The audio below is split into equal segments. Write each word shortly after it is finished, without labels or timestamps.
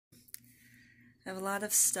I have a lot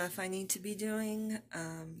of stuff I need to be doing,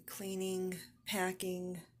 cleaning,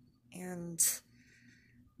 packing, and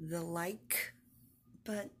the like,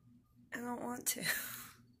 but I don't want to.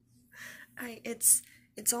 It's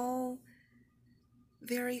all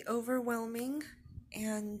very overwhelming,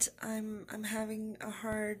 and I'm having a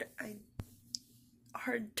hard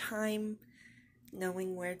time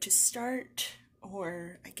knowing where to start,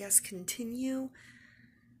 or I guess continue.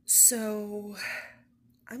 So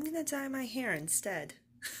I'm gonna dye my hair instead.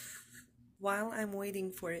 While I'm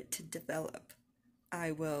waiting for it to develop,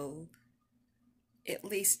 I will at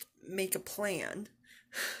least make a plan,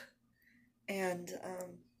 and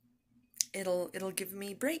it'll give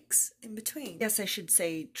me breaks in between. Yes, I should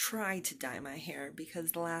say try to dye my hair,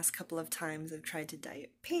 because the last couple of times I've tried to dye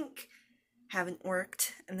it pink haven't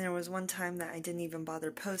worked, and there was one time that I didn't even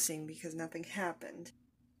bother posting because nothing happened.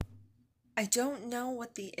 I don't know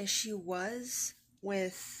what the issue was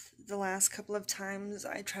with the last couple of times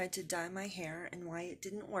I tried to dye my hair and why it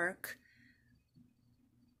didn't work,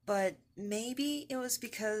 but maybe it was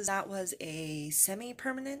because that was a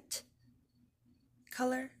semi-permanent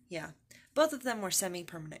color. Yeah, both of them were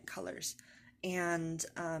semi-permanent colors, and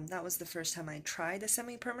that was the first time I tried a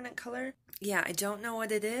semi-permanent color. Yeah, I don't know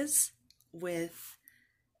what it is with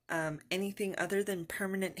anything other than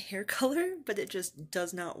permanent hair color, but it just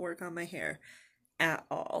does not work on my hair at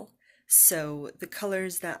all. So the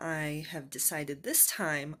colors that I have decided this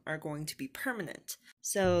time are going to be permanent.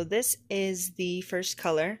 So this is the first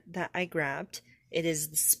color that I grabbed. It is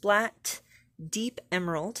the Splat Deep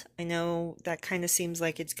Emerald. I know that kind of seems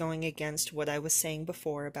like it's going against what I was saying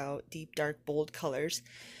before about deep, dark, bold colors.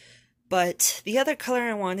 But the other color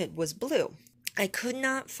I wanted was blue. I could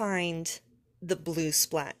not find the blue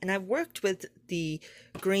splat, and I've worked with the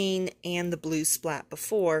green and the blue splat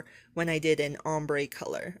before when I did an ombre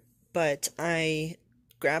color, but I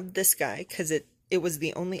grabbed this guy because it was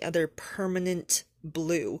the only other permanent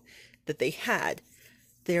blue that they had.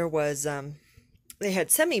 There was they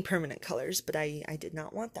had semi-permanent colors, but I did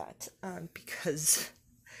not want that because,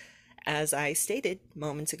 as I stated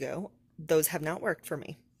moments ago, those have not worked for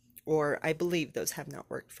me, or I believe those have not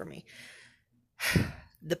worked for me.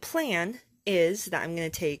 The plan is that I'm going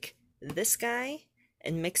to take this guy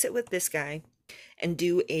and mix it with this guy and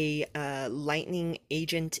do a lightening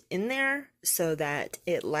agent in there so that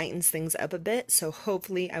it lightens things up a bit. So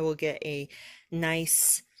hopefully I will get a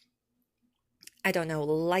nice, I don't know,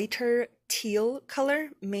 lighter teal color.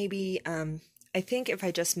 Maybe, I think if I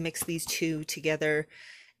just mix these two together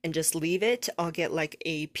and just leave it, I'll get like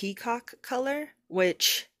a peacock color,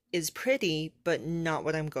 which is pretty, but not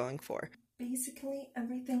what I'm going for. Basically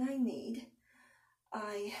everything I need.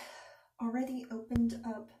 I already opened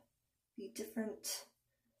up the different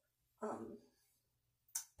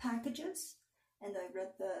packages, and I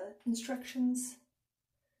read the instructions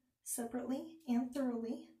separately and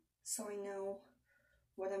thoroughly, so I know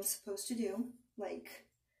what I'm supposed to do. Like,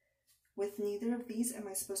 with neither of these am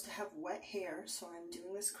I supposed to have wet hair, so I'm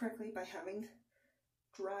doing this correctly by having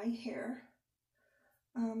dry hair.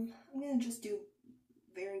 I'm gonna just do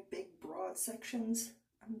very big, broad sections.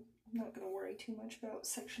 I'm not going to worry too much about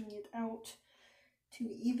sectioning it out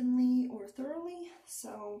too evenly or thoroughly,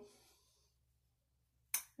 so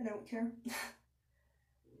I don't care.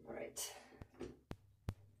 Alright,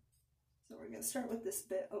 so we're going to start with this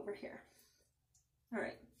bit over here.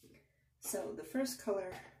 Alright, so the first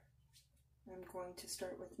color I'm going to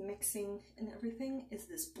start with mixing and everything is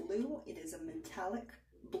this blue. It is a metallic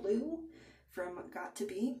blue from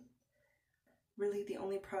Got2b. Really, the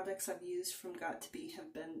only products I've used from Got2b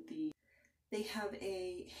have been they have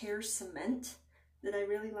a hair cement that I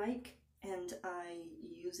really like, and I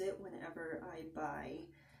use it whenever I buy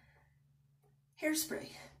hairspray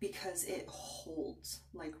because it holds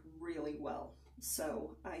like really well.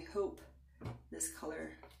 So I hope this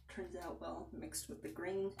color turns out well mixed with the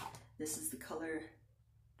green. This is the color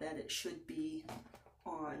that it should be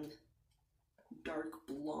on dark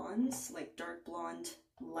blondes, like dark blonde,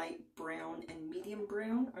 light brown, and medium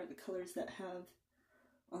brown are the colors that have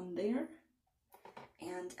on there.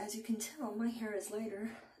 And as you can tell, my hair is lighter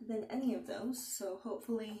than any of those, so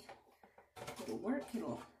hopefully it'll work.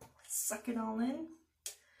 It'll suck it all in.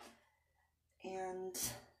 And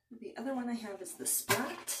the other one I have is the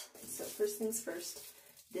Splat. So first things first,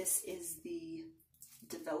 this is the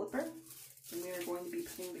developer, and we are going to be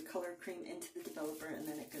putting the color cream into the developer, and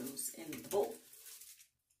then it goes in the bowl.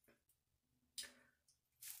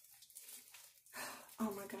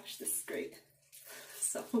 Oh my gosh, this is great.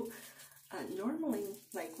 So normally,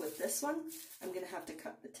 like with this one, I'm gonna have to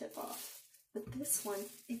cut the tip off, but this one,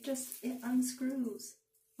 it unscrews.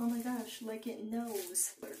 Oh my gosh, like it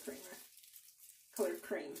knows. Color creamer. colored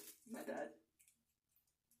cream, my bad.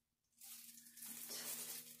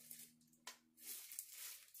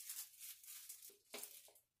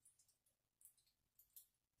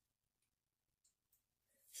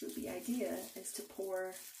 So the idea is to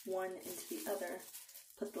pour one into the other,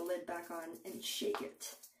 put the lid back on, and shake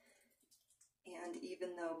it. And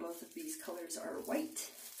even though both of these colors are white,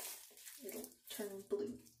 it'll turn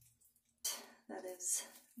blue. That is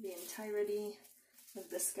the entirety of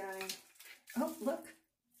this guy. Oh, look!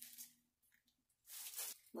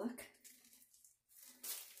 Look.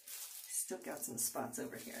 Still got some spots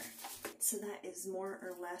over here. So that is more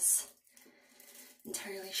or less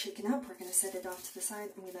entirely shaken up. We're going to set it off to the side.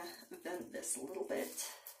 I'm going to vent this a little bit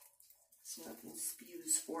so nothing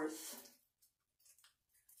spews forth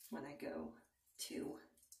when I go to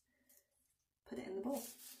put it in the bowl.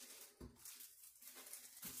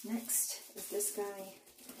 Next is this guy,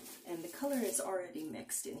 and the color is already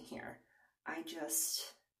mixed in here. I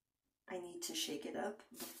need to shake it up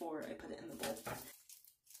before I put it in the bowl.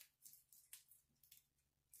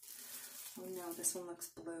 Oh no, this one looks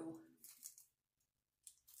blue.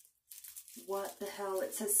 What the hell?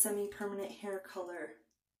 It says semi-permanent hair color.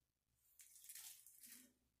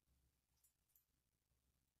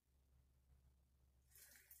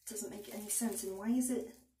 It doesn't make any sense. And why is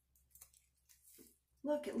it?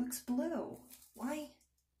 Look, it looks blue. Why?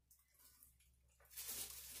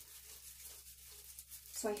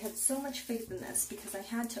 So I had so much faith in this because I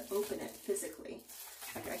had to open it physically.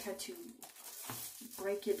 Like I had to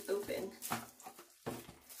break it open.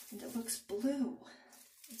 And it looks blue.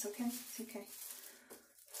 It's okay. It's okay.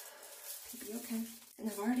 It'll be okay. And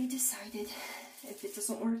I've already decided if it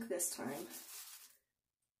doesn't work this time,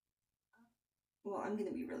 well, I'm going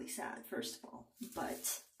to be really sad, first of all,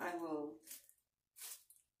 but I will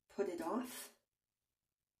put it off,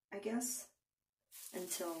 I guess,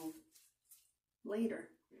 until later.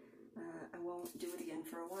 I won't do it again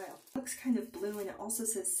for a while. It looks kind of blue, and it also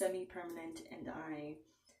says semi-permanent, and I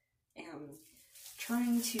am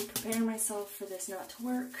trying to prepare myself for this not to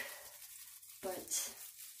work, but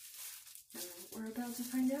we're about to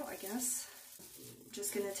find out, I guess. I'm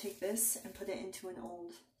just gonna take this and put it into an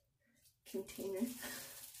old container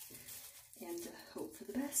and hope for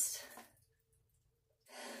the best.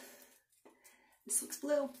 This looks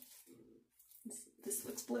blue. This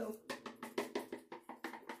looks blue.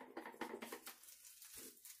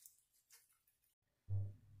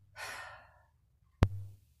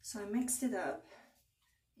 So I mixed it up,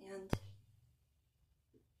 and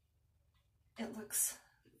it looks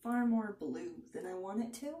far more blue than I want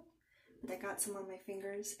it to, but I got some on my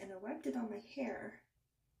fingers and I wiped it on my hair.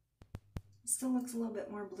 It still looks a little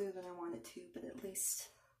bit more blue than I want it to, but at least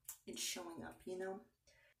it's showing up, you know?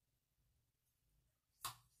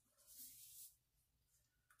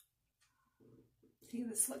 See,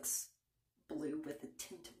 this looks blue with a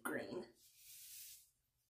tint of green.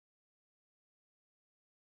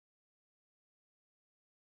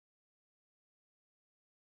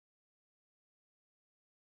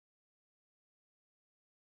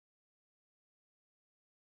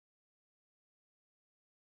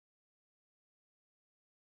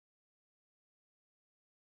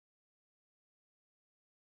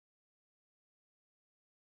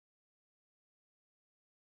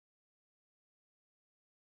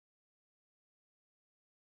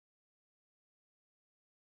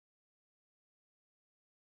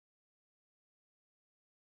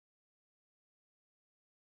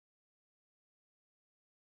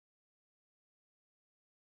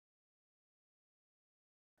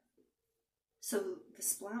 So the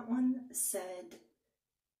Splat one said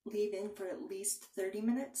leave in for at least 30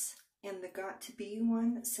 minutes, and the Got to Be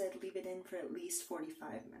one said leave it in for at least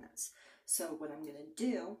 45 minutes. So what I'm going to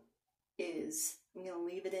do is I'm going to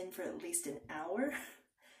leave it in for at least an hour,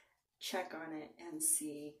 check on it, and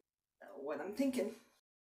see what I'm thinking.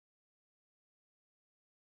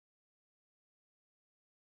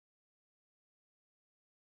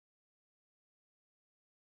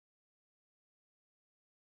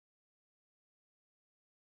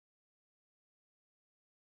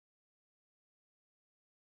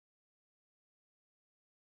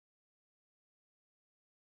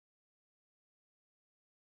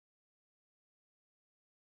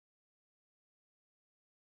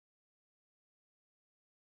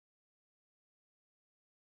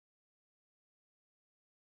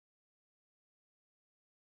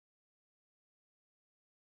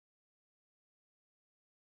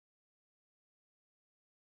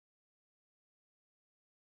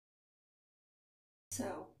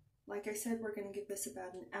 So, like I said, we're going to give this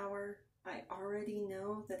about an hour. I already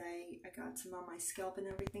know that I got some on my scalp and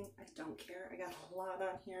everything. I don't care. I got a lot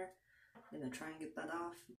on here. I'm gonna try and get that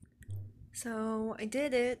off. So I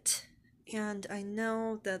did it, and I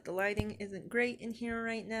know that the lighting isn't great in here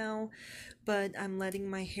right now, but I'm letting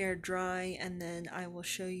my hair dry and then I will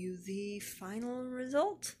show you the final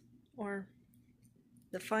result, or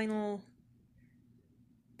the final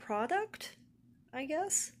product, I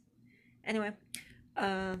guess. Anyway,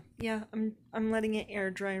 yeah, I'm letting it air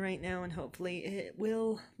dry right now, and hopefully it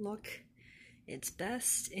will look its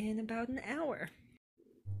best in about an hour.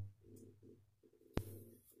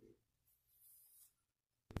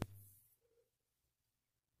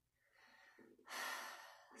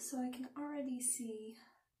 So I can already see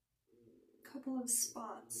a couple of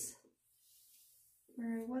spots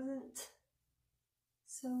where I wasn't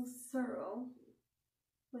so thorough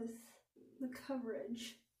with the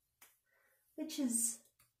coverage, which is,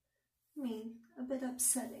 I mean, a bit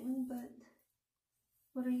upsetting, but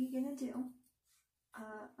what are you gonna do?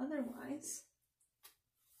 Otherwise,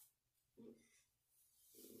 it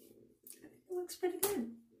looks pretty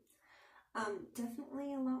good.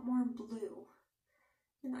 Definitely a lot more blue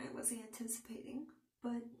than I was anticipating,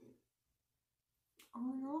 but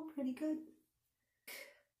all in all, pretty good.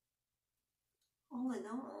 All in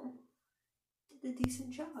all, did a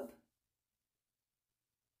decent job.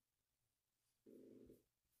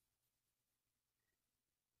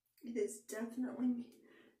 It is definitely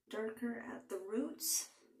darker at the roots,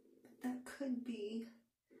 but that could be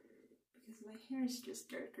because my hair is just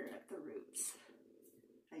darker at the roots.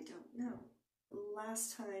 I don't know.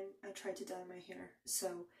 Last time I tried to dye my hair,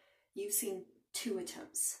 so you've seen 2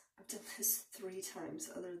 attempts. I've done this 3 times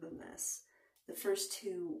other than this. The first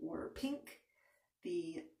 2 were pink.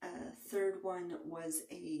 The third one was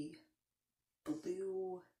a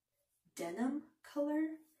blue denim color.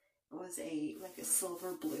 It was like a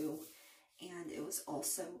silver blue, and it was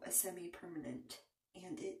also a semi-permanent,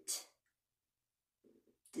 and it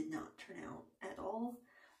did not turn out at all.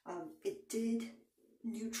 It did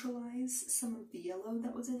neutralize some of the yellow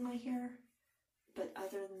that was in my hair, but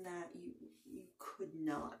other than that, you could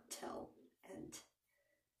not tell, and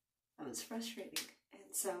that was frustrating.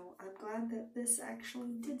 And so I'm glad that this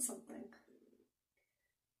actually did something,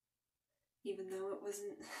 even though it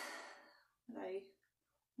wasn't what I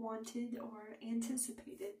wanted or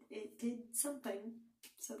anticipated. It did something,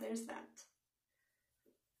 so there's that.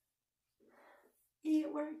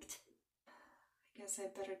 It worked. I guess I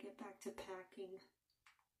better get back to packing.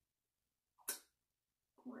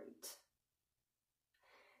 Great.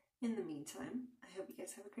 In the meantime, I hope you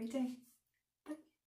guys have a great day.